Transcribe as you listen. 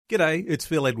G'day, it's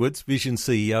Phil Edwards, Vision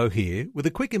CEO here, with a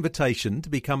quick invitation to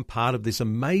become part of this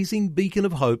amazing beacon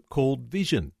of hope called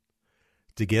Vision.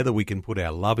 Together we can put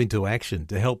our love into action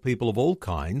to help people of all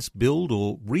kinds build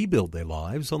or rebuild their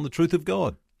lives on the truth of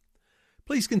God.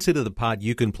 Please consider the part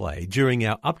you can play during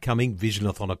our upcoming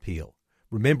Visionathon appeal,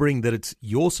 remembering that it's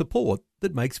your support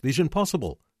that makes Vision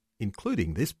possible,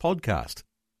 including this podcast.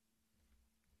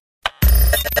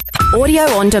 Audio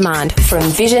on demand from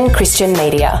Vision Christian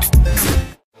Media.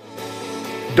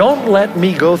 Don't let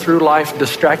me go through life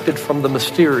distracted from the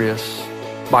mysterious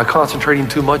by concentrating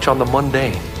too much on the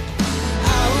mundane.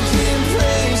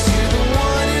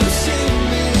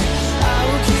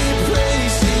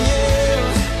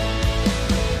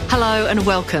 Hello and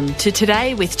welcome to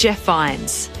Today with Jeff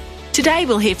Vines. Today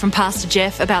we'll hear from Pastor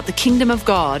Jeff about the kingdom of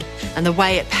God and the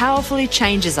way it powerfully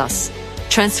changes us,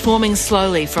 transforming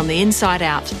slowly from the inside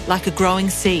out like a growing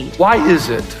seed. Why is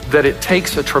it that it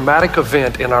takes a traumatic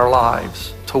event in our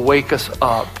lives to wake us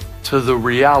up to the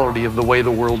reality of the way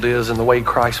the world is and the way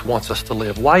Christ wants us to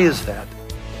live? Why is that?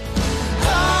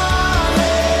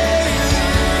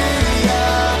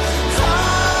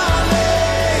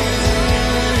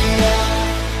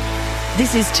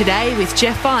 This is Today with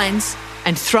Jeff Vines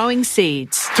and Throwing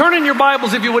Seeds. Turn in your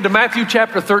Bibles, if you would, to Matthew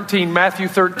chapter 13, Matthew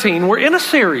 13. We're in a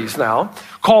series now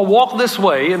called Walk This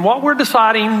Way, and what we're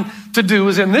deciding to do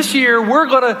is in this year, we're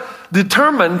going to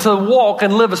determine to walk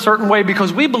and live a certain way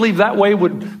because we believe that way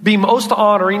would be most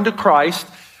honoring to Christ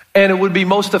and it would be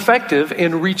most effective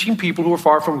in reaching people who are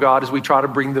far from God as we try to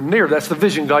bring them near. That's the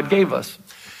vision God gave us.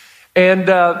 And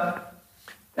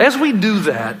as we do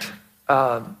that,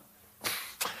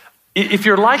 if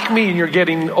you're like me and you're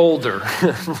getting older,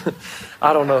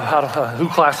 I don't know who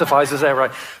classifies as that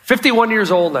right. 51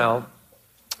 years old now,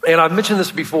 and I've mentioned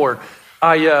this before.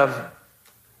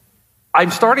 I'm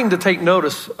starting to take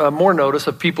more notice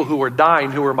of people who are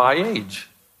dying who are my age.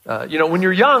 When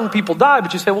you're young, people die,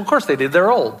 but you say, well, of course they did.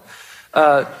 They're old.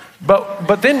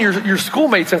 But then your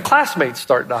schoolmates and classmates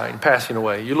start dying, passing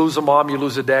away. You lose a mom, you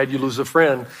lose a dad, you lose a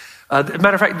friend.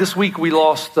 Matter of fact, this week we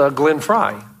lost Glenn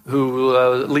Fry, who one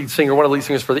of the lead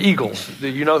singers for the Eagles. Do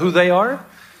you know who they are?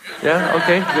 Yeah,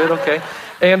 okay, good, okay.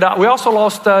 And we also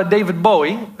lost David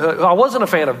Bowie. I wasn't a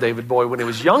fan of David Bowie when he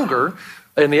was younger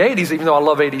in the 80s, even though I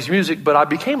love 80s music, but I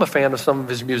became a fan of some of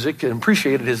his music and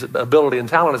appreciated his ability and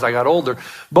talent as I got older,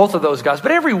 both of those guys.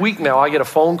 But every week now I get a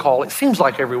phone call, it seems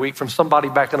like every week, from somebody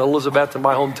back in Elizabeth, in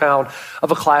my hometown,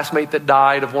 of a classmate that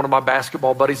died, of one of my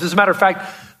basketball buddies. As a matter of fact,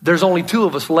 there's only two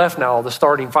of us left now, the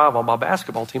starting five on my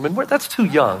basketball team, and that's too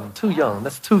young.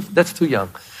 That's too young.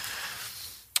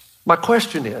 My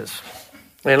question is,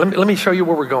 and let me show you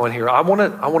where we're going here. I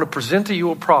want to present to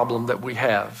you a problem that we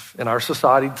have in our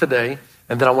society today,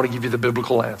 and then I want to give you the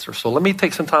biblical answer. So let me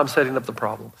take some time setting up the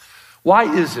problem.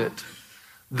 Why is it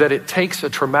that it takes a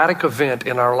traumatic event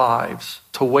in our lives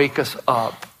to wake us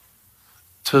up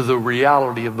to the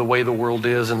reality of the way the world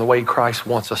is and the way Christ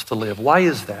wants us to live? Why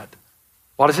is that?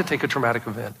 Why does it take a traumatic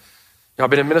event? I've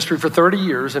been in ministry for 30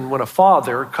 years, and when a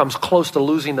father comes close to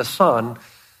losing a son,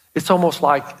 it's almost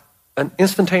like an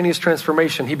instantaneous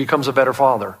transformation. He becomes a better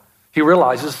father. He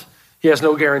realizes he has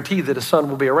no guarantee that his son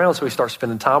will be around, so he starts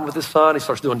spending time with his son. He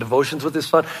starts doing devotions with his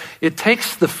son. It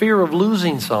takes the fear of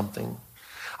losing something.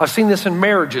 I've seen this in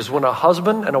marriages when a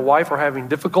husband and a wife are having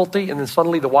difficulty, and then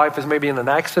suddenly the wife is maybe in an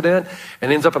accident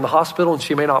and ends up in the hospital, and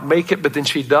she may not make it, but then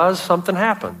she does, something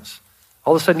happens.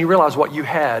 All of a sudden you realize what you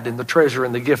had and the treasure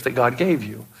and the gift that God gave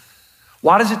you.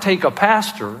 Why does it take a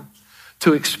pastor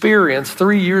to experience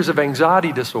 3 years of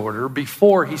anxiety disorder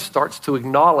before he starts to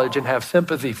acknowledge and have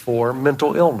sympathy for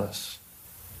mental illness?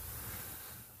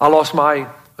 I lost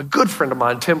a good friend of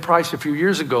mine, Tim Price, a few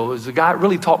years ago. It was the guy that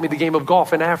really taught me the game of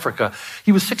golf in Africa.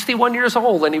 He was 61 years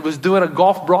old, and he was doing a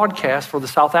golf broadcast for the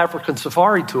South African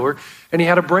Safari Tour, and he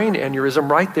had a brain aneurysm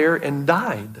right there and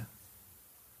died.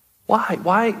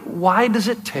 Why does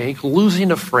it take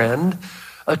losing a friend,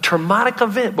 a traumatic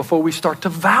event, before we start to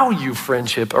value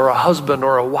friendship or a husband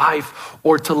or a wife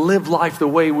or to live life the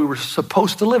way we were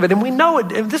supposed to live it? And we know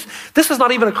it. And this is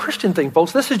not even a Christian thing,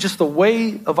 folks. This is just the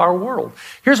way of our world.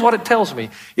 Here's what it tells me.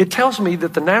 It tells me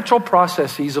that the natural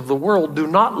processes of the world do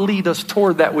not lead us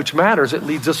toward that which matters. It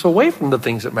leads us away from the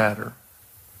things that matter.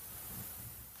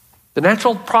 The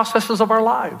natural processes of our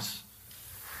lives.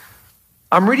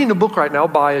 I'm reading a book right now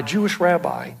by a Jewish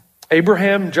rabbi,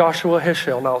 Abraham Joshua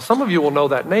Heschel. Now, some of you will know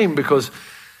that name because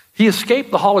he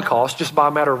escaped the Holocaust just by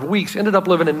a matter of weeks, ended up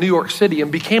living in New York City,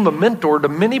 and became a mentor to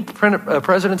many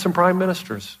presidents and prime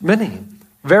ministers. Many.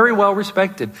 Very well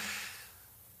respected.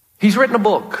 He's written a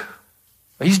book.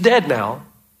 He's dead now,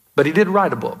 but he did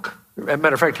write a book. As a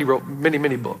matter of fact, he wrote many,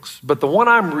 many books. But the one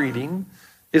I'm reading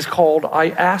is called I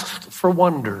Asked for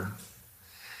Wonder.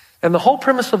 And the whole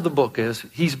premise of the book is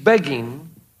he's begging,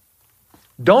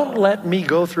 don't let me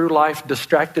go through life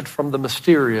distracted from the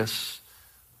mysterious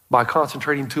by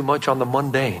concentrating too much on the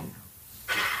mundane.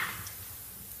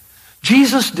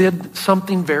 Jesus did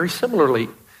something very similarly.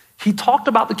 He talked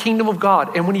about the kingdom of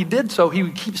God, and when he did so, he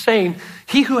would keep saying,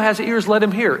 he who has ears, let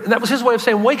him hear. And that was his way of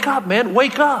saying, wake up, man,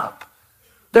 wake up.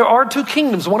 There are two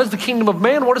kingdoms. One is the kingdom of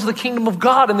man, one is the kingdom of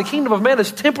God, and the kingdom of man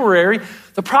is temporary.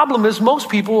 The problem is most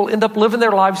people will end up living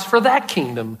their lives for that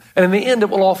kingdom, and in the end, it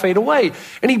will all fade away.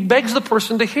 And he begs the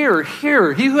person to hear.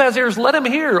 He who has ears, let him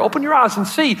hear. Open your eyes and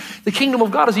see. The kingdom of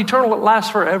God is eternal. It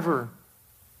lasts forever.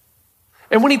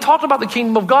 And when he talked about the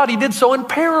kingdom of God, he did so in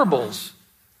parables.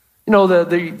 You know,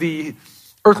 the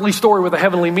earthly story with a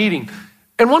heavenly meeting.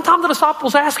 And one time the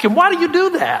disciples asked him, why do you do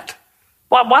that?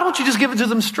 Why don't you just give it to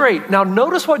them straight? Now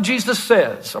notice what Jesus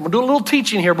says. I'm going to do a little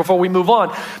teaching here before we move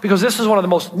on, because this is one of the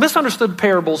most misunderstood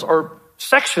parables or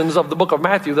sections of the book of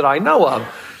Matthew that I know of.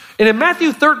 And in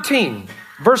Matthew 13,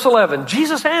 verse 11,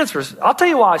 Jesus answers, I'll tell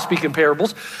you why I speak in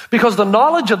parables, because the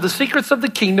knowledge of the secrets of the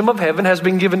kingdom of heaven has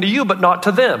been given to you, but not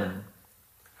to them.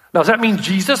 Now, does that mean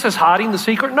Jesus is hiding the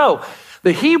secret? No.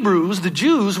 The Hebrews, the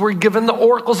Jews, were given the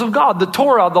oracles of God, the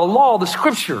Torah, the law, the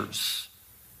scriptures.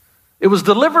 It was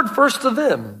delivered first to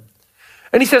them.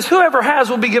 And he says, whoever has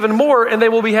will be given more, and they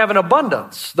will be having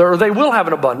abundance. Or they will have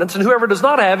an abundance, and whoever does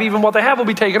not have, even what they have will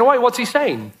be taken away. What's he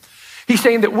saying? He's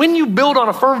saying that when you build on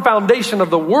a firm foundation of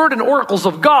the word and oracles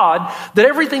of God, that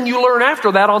everything you learn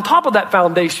after that, on top of that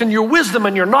foundation, your wisdom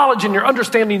and your knowledge and your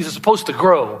understanding is supposed to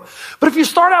grow. But if you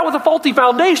start out with a faulty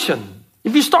foundation,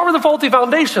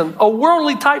 a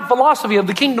worldly type philosophy of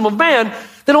the kingdom of man,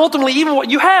 then ultimately even what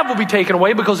you have will be taken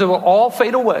away, because it will all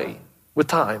fade away with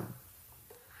time.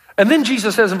 And then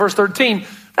Jesus says in verse 13,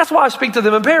 that's why I speak to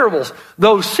them in parables.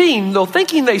 Though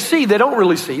thinking they see, they don't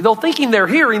really see. Though thinking they're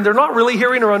hearing, they're not really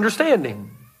hearing or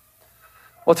understanding.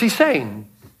 What's he saying?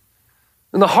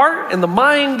 In the heart and the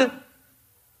mind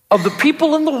of the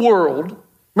people in the world,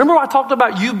 remember I talked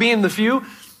about you being the few?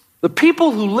 The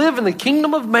people who live in the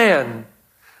kingdom of man,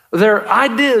 their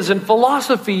ideas and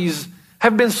philosophies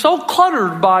have been so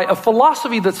cluttered by a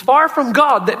philosophy that's far from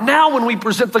God that now when we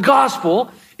present the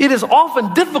gospel, it is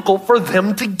often difficult for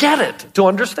them to get it, to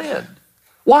understand.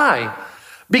 Why?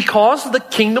 Because the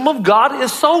kingdom of God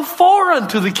is so foreign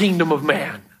to the kingdom of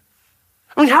man.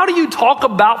 I mean, how do you talk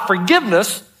about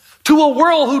forgiveness to a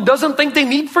world who doesn't think they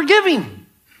need forgiving?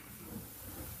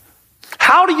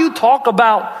 How do you talk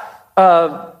about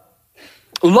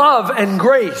love and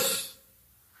grace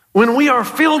when we are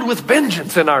filled with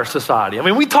vengeance in our society? I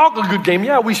mean, we talk a good game.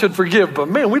 Yeah, we should forgive, but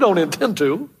man, we don't intend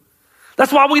to.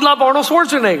 That's why we love Arnold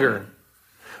Schwarzenegger,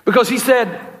 because he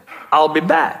said, I'll be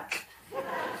back.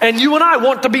 And you and I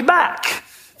want to be back.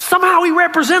 Somehow he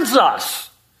represents us.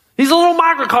 He's a little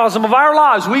microcosm of our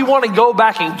lives. We want to go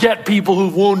back and get people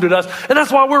who've wounded us. And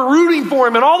that's why we're rooting for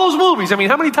him in all those movies. I mean,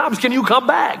 how many times can you come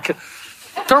back?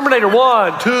 Terminator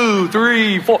 1, 2,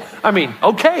 3, 4. I mean,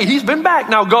 okay, he's been back.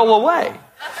 Now go away.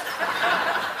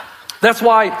 That's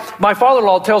why my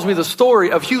father-in-law tells me the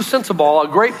story of Hugh Sensabaugh, a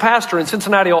great pastor in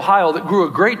Cincinnati, Ohio, that grew a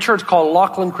great church called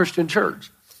Laughlin Christian Church.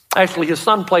 Actually, his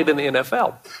son played in the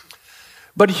NFL.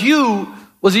 But Hugh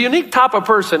was a unique type of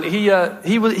person. He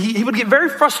would get very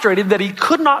frustrated that he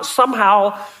could not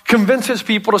somehow convince his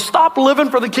people to stop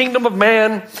living for the kingdom of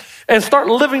man and start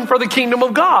living for the kingdom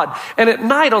of God. And at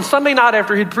night, on Sunday night,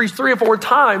 after he'd preached 3 or 4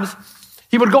 times,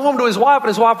 he would go home to his wife, and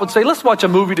his wife would say, let's watch a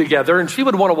movie together. And she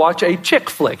would want to watch a chick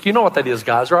flick. You know what that is,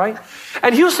 guys, right?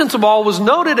 And Hugh Sensabaugh was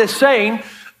noted as saying,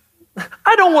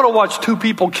 I don't want to watch 2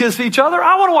 people kiss each other.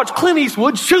 I want to watch Clint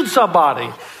Eastwood shoot somebody.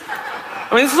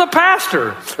 I mean, this is a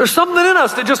pastor. There's something in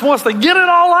us that just wants to get it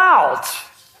all out.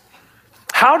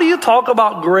 How do you talk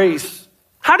about grace?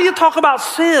 How do you talk about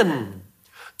sin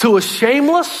to a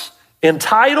shameless,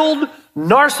 entitled,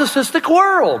 narcissistic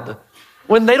world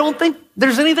when they don't think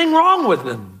there's anything wrong with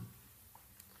them?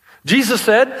 Jesus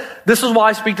said, this is why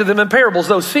I speak to them in parables.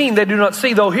 Though seeing, they do not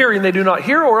see. Though hearing, they do not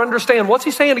hear or understand. What's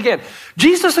he saying again?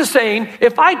 Jesus is saying,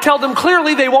 if I tell them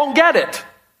clearly, they won't get it.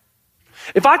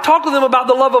 If I talk to them about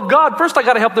the love of God, first I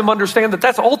got to help them understand that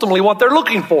that's ultimately what they're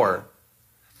looking for.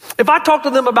 If I talk to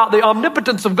them about the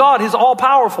omnipotence of God, his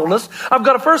all-powerfulness, I've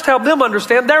got to first help them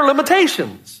understand their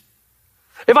limitations.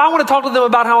 If I want to talk to them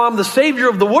about how I'm the Savior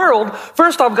of the world,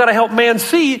 first I've got to help man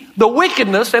see the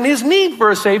wickedness and his need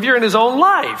for a Savior in his own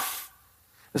life.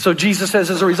 And so Jesus says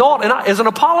as a result, and as an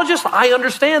apologist, I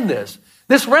understand this.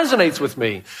 This resonates with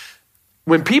me.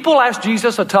 When people ask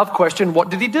Jesus a tough question, what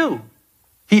did he do?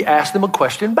 He asked them a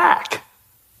question back.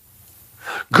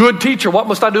 Good teacher, what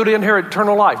must I do to inherit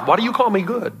eternal life? Why do you call me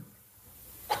good?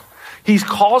 He's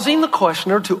causing the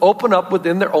questioner to open up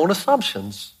within their own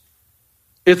assumptions.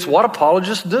 It's what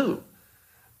apologists do.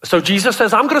 So Jesus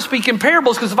says, I'm going to speak in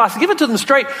parables because if I give it to them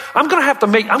straight, I'm going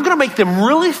to make them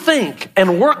really think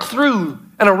and work through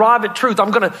and arrive at truth.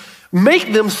 I'm going to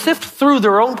make them sift through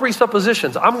their own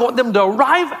presuppositions. I want them to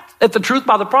arrive at the truth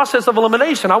by the process of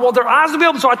elimination. I want their eyes to be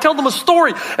open, so I tell them a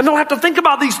story and they'll have to think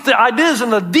about these ideas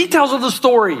and the details of the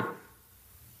story.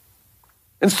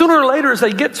 And sooner or later, as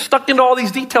they get stuck into all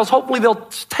these details, hopefully they'll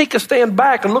take a stand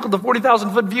back and look at the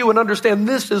 40,000-foot view and understand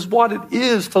this is what it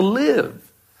is to live.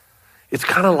 It's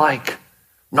kind of like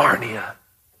Narnia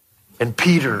and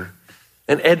Peter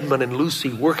and Edmund and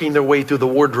Lucy working their way through the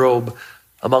wardrobe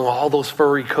among all those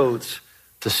furry coats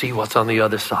to see what's on the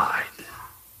other side.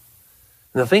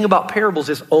 And the thing about parables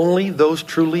is only those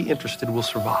truly interested will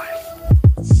survive.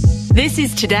 This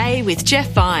is Today with Jeff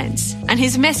Vines and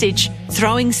his message,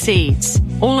 Throwing Seeds,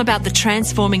 all about the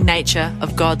transforming nature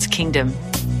of God's kingdom.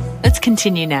 Let's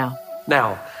continue now.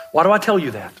 Now, why do I tell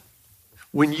you that?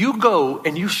 When you go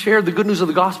and you share the good news of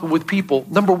the gospel with people,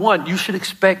 number one, you should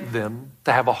expect them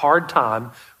to have a hard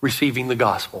time receiving the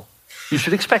gospel. You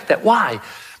should expect that. Why?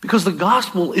 Because the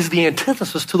gospel is the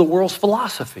antithesis to the world's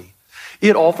philosophy.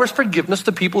 It offers forgiveness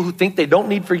to people who think they don't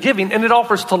need forgiving, and it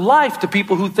offers to life to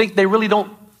people who think they really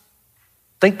don't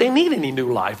think they need any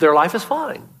new life. Their life is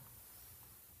fine.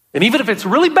 And even if it's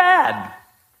really bad,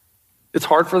 it's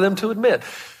hard for them to admit.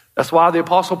 That's why the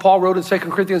Apostle Paul wrote in 2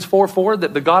 Corinthians 4:4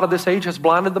 that the God of this age has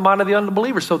blinded the mind of the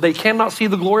unbelievers, so they cannot see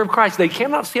the glory of Christ. They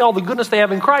cannot see all the goodness they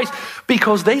have in Christ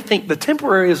because they think the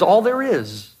temporary is all there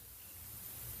is.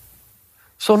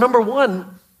 So number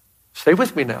one, stay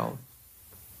with me now.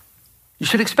 You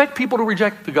should expect people to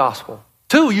reject the gospel.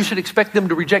 Two, you should expect them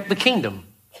to reject the kingdom.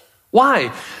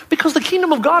 Why? Because the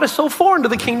kingdom of God is so foreign to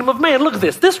the kingdom of man. Look at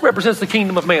this. This represents the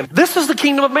kingdom of man. This is the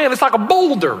kingdom of man. It's like a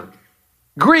boulder.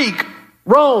 Greek,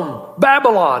 Rome,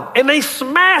 Babylon. And they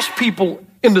smash people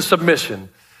into submission.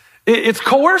 It's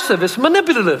coercive. It's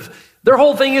manipulative. Their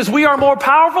whole thing is we are more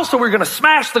powerful, so we're going to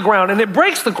smash the ground. And it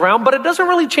breaks the ground, but it doesn't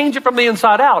really change it from the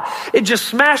inside out. It just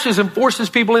smashes and forces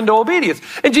people into obedience.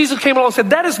 And Jesus came along and said,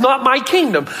 that is not my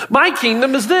kingdom. My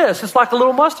kingdom is this. It's like a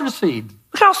little mustard seed.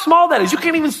 Look how small that is. You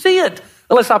can't even see it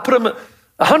unless I put them,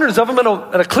 hundreds of them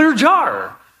in a clear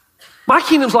jar. My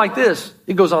kingdom's like this.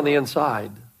 It goes on the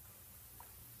inside.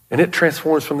 And it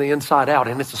transforms from the inside out.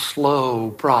 And it's a slow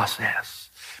process.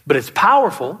 But it's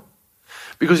powerful.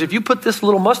 Because if you put this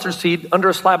little mustard seed under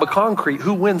a slab of concrete,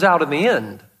 who wins out in the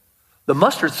end? The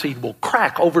mustard seed will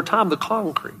crack over time the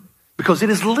concrete because it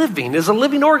is living. It is a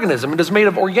living organism. It is made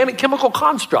of organic chemical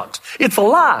constructs. It's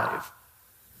alive.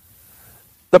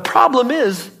 The problem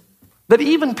is that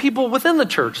even people within the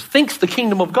church think the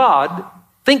kingdom of God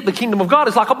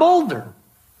is like a boulder.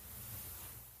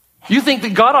 You think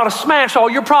that God ought to smash all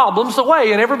your problems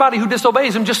away and everybody who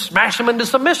disobeys him, just smash them into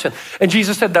submission. And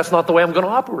Jesus said, that's not the way I'm going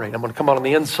to operate. I'm going to come out on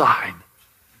the inside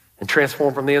and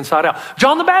transform from the inside out.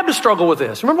 John the Baptist struggled with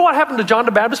this. Remember what happened to John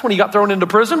the Baptist when he got thrown into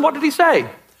prison? What did he say?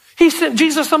 He sent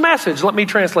Jesus a message. Let me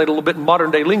translate a little bit in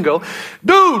modern day lingo.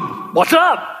 Dude, what's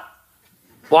up?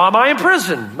 Why am I in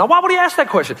prison? Now, why would he ask that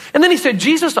question? And then he said,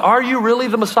 Jesus, are you really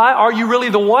the Messiah? Are you really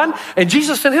the one? And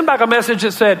Jesus sent him back a message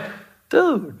that said,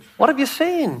 dude, what have you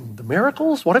seen? The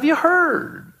miracles? What have you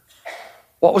heard?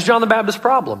 What was John the Baptist's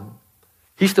problem?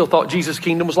 He still thought Jesus'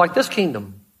 kingdom was like this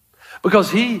kingdom.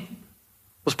 Because he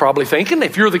was probably thinking,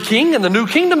 if you're the king in the new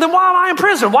kingdom, then why am I in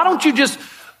prison? Why don't you just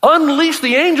unleash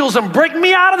the angels and break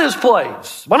me out of this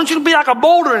place? Why don't you be like a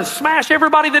boulder and smash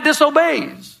everybody that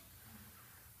disobeys?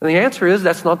 And the answer is,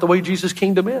 that's not the way Jesus'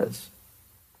 kingdom is.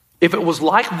 If it was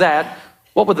like that,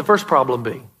 what would the first problem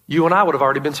be? You and I would have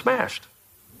already been smashed.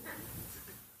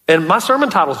 And my sermon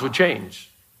titles would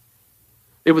change.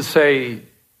 It would say,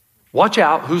 watch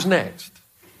out, who's next?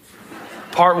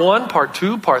 Part 1, part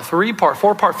 2, part 3, part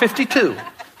 4, part 52.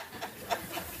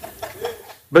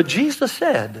 But Jesus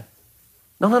said,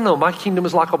 no, my kingdom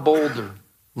is like a boulder.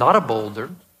 Not a boulder,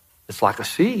 it's like a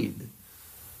seed.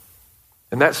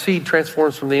 And that seed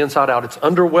transforms from the inside out. It's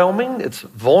underwhelming, it's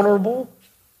vulnerable,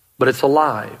 but it's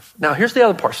alive. Now, here's the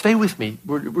other part. Stay with me.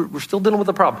 We're still dealing with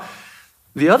the problem.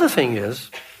 The other thing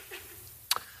is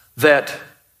that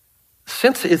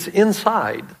since it's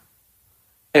inside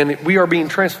and we are being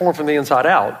transformed from the inside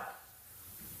out,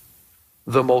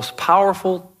 the most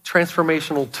powerful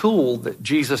transformational tool that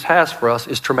Jesus has for us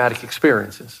is traumatic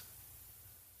experiences.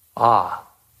 Now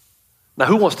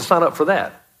who wants to sign up for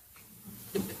that?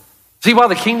 See why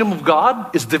the kingdom of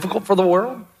God is difficult for the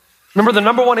world? Remember, the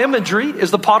number one imagery is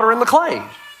the potter and the clay.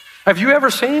 Have you ever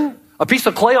seen a piece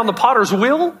of clay on the potter's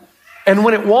wheel? And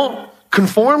when it won't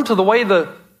conform to the way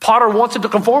the potter wants it to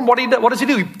conform, what does he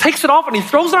do? He takes it off and he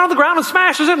throws it on the ground and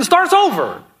smashes it and starts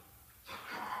over.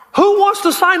 Who wants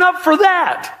to sign up for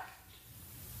that?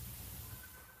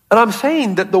 And I'm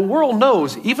saying that the world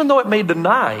knows, even though it may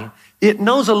deny, it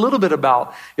knows a little bit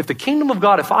about, if the kingdom of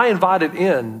God, if I invite it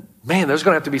in, man, there's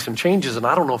going to have to be some changes, and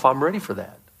I don't know if I'm ready for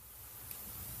that.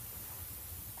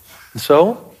 And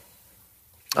so,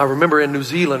 I remember in New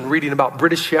Zealand reading about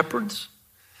British shepherds.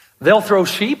 They'll throw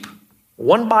sheep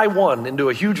one by one into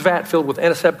a huge vat filled with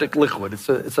antiseptic liquid.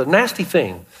 It's a nasty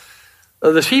thing.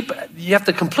 The sheep, you have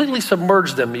to completely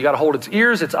submerge them. You got to hold its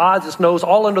ears, its eyes, its nose,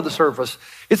 all under the surface.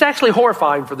 It's actually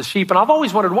horrifying for the sheep. And I've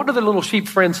always wondered, what do the little sheep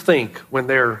friends think when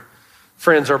their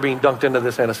friends are being dunked into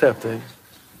this antiseptic?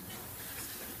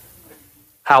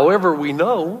 However, we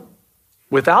know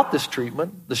without this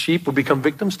treatment, the sheep will become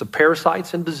victims to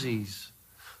parasites and disease.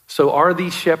 So are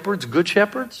these shepherds good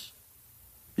shepherds?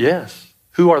 Yes.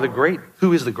 Who is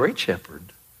the great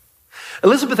shepherd?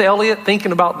 Elizabeth Elliot,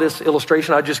 thinking about this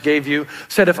illustration I just gave you,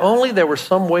 said if only there were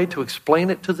some way to explain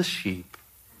it to the sheep.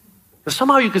 Now,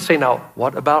 somehow you could say, now,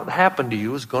 what about happened to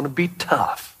you is going to be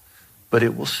tough, but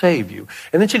it will save you.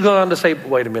 And then she goes on to say,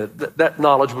 wait a minute, that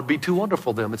knowledge would be too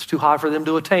wonderful for them. It's too high for them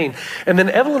to attain. And then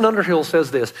Evelyn Underhill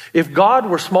says this, if God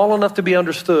were small enough to be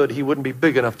understood, he wouldn't be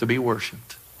big enough to be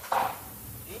worshiped.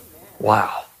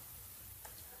 Wow.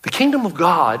 The kingdom of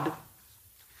God,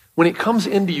 when it comes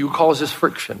into you, causes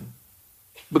friction.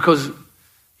 Because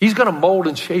he's going to mold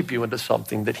and shape you into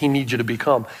something that he needs you to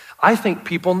become. I think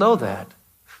people know that.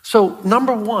 So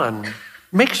number one,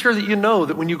 make sure that you know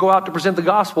that when you go out to present the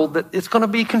gospel, that it's going to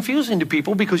be confusing to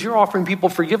people because you're offering people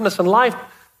forgiveness and life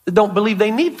that don't believe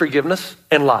they need forgiveness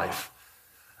and life.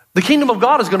 The kingdom of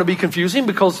God is going to be confusing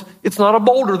because it's not a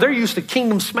boulder. They're used to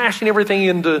kingdom smashing everything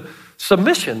into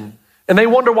submission. And they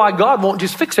wonder why God won't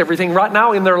just fix everything right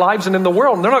now in their lives and in the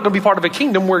world. And they're not going to be part of a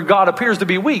kingdom where God appears to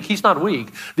be weak. He's not weak.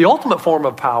 The ultimate form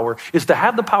of power is to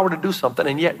have the power to do something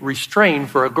and yet restrain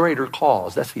for a greater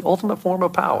cause. That's the ultimate form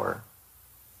of power.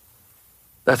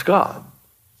 That's God.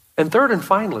 And third and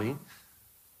finally,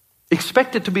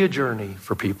 expect it to be a journey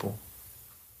for people.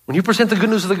 When you present the good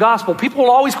news of the gospel, people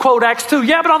will always quote Acts 2.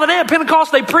 Yeah, but on the day of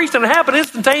Pentecost, they preached and it happened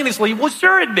instantaneously. Well,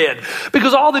 sure it did.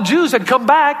 Because all the Jews had come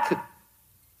back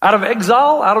out of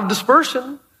exile, out of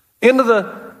dispersion, into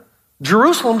the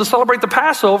Jerusalem to celebrate the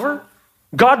Passover.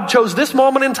 God chose this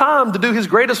moment in time to do his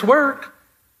greatest work.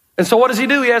 And so what does he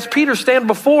do? He has Peter stand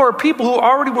before people who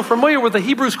already were familiar with the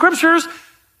Hebrew scriptures,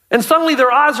 and suddenly their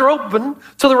eyes are open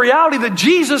to the reality that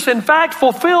Jesus, in fact,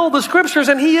 fulfilled the scriptures,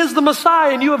 and he is the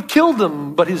Messiah, and you have killed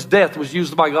him. But his death was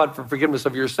used by God for forgiveness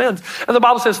of your sins. And the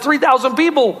Bible says 3,000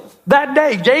 people that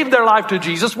day gave their life to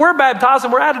Jesus. We're baptized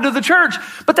and we're added to the church.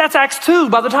 But that's Acts 2.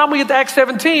 By the time we get to Acts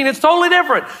 17, it's totally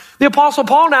different. The Apostle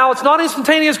Paul now, it's not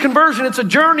instantaneous conversion. It's a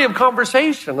journey of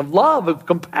conversation, of love, of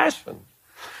compassion.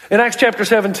 In Acts chapter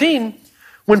 17,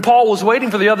 when Paul was waiting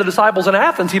for the other disciples in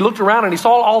Athens, he looked around and he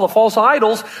saw all the false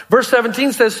idols. Verse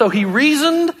 17 says, so he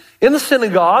reasoned in the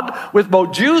synagogue with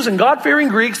both Jews and God-fearing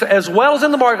Greeks, as well as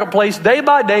in the marketplace, day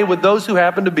by day with those who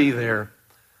happened to be there.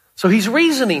 So he's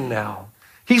reasoning now.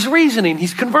 He's reasoning,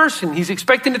 he's conversing, he's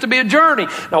expecting it to be a journey.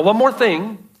 Now, one more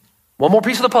thing, one more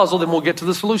piece of the puzzle, then we'll get to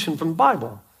the solution from the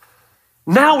Bible.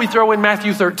 Now we throw in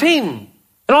Matthew 13.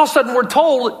 And all of a sudden we're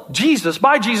told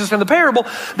by Jesus in the parable,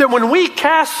 that when we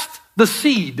cast the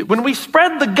seed, when we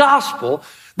spread the gospel,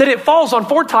 that it falls on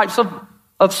 4 types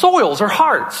of soils or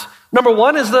hearts. Number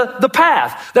one is the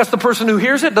path. That's the person who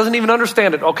hears it, doesn't even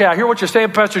understand it. Okay, I hear what you're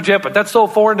saying, Pastor Jeff, but that's so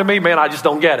foreign to me, man, I just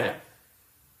don't get it.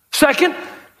 Second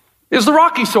is the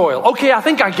rocky soil. Okay, I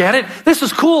think I get it. This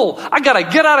is cool. I got a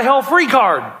get out of hell free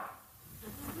card.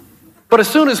 But as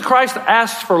soon as Christ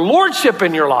asks for lordship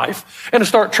in your life and to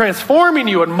start transforming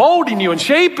you and molding you and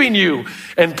shaping you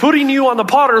and putting you on the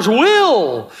potter's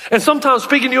wheel and sometimes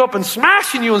picking you up and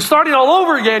smashing you and starting all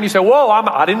over again, you say, whoa,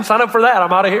 I didn't sign up for that.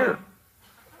 I'm out of here.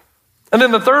 And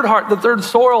then the third heart, the third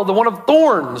soil, the one of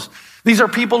thorns. These are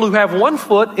people who have 1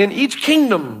 foot in each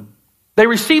kingdom. They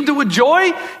received it with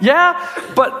joy, yeah,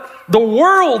 but the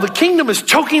world, the kingdom is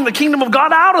choking the kingdom of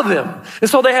God out of them. And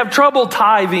so they have trouble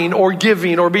tithing or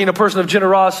giving or being a person of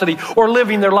generosity or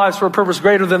living their lives for a purpose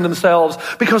greater than themselves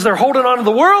because they're holding on to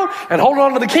the world and holding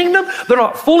on to the kingdom. They're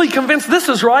not fully convinced this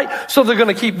is right, so they're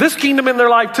going to keep this kingdom in their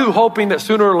life too, hoping that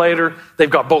sooner or later they've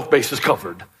got both bases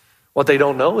covered. What they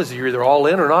don't know is you're either all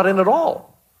in or not in at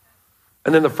all.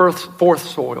 And then the fourth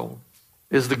soil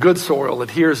is the good soil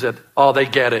that hears it. Oh, they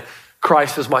get it.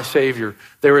 Christ is my Savior.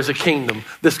 There is a kingdom.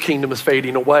 This kingdom is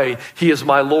fading away. He is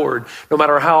my Lord. No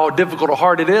matter how difficult or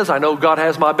hard it is, I know God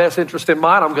has my best interest in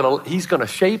mind. He's going to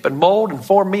shape and mold and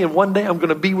form me, and one day I'm going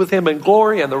to be with him in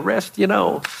glory, and the rest,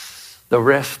 the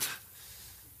rest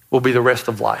will be the rest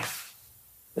of life.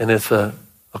 And it's a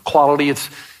quality,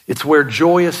 it's where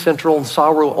joy is central and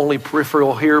sorrow only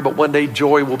peripheral here, but one day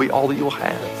joy will be all that you'll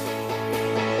have.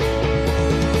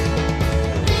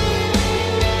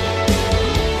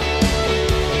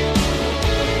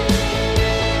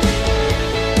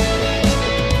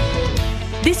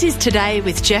 This is Today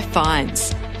with Jeff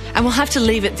Vines. And we'll have to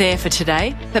leave it there for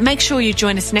today, but make sure you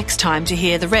join us next time to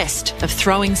hear the rest of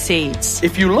Throwing Seeds.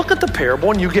 If you look at the parable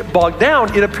and you get bogged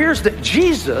down, it appears that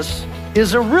Jesus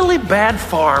is a really bad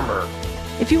farmer.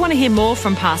 If you want to hear more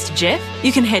from Pastor Jeff,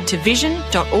 you can head to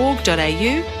vision.org.au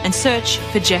and search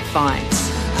for Jeff Vines.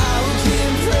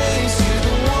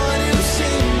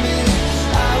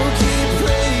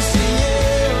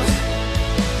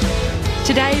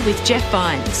 Today with Jeff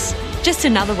Vines. Just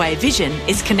another way Vision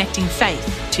is connecting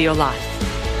faith to your life.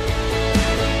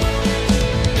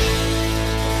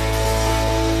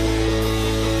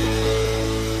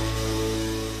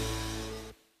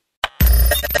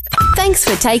 Thanks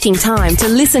for taking time to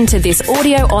listen to this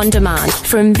audio on demand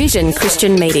from Vision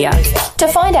Christian Media. To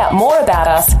find out more about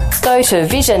us, go to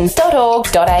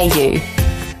vision.org.au.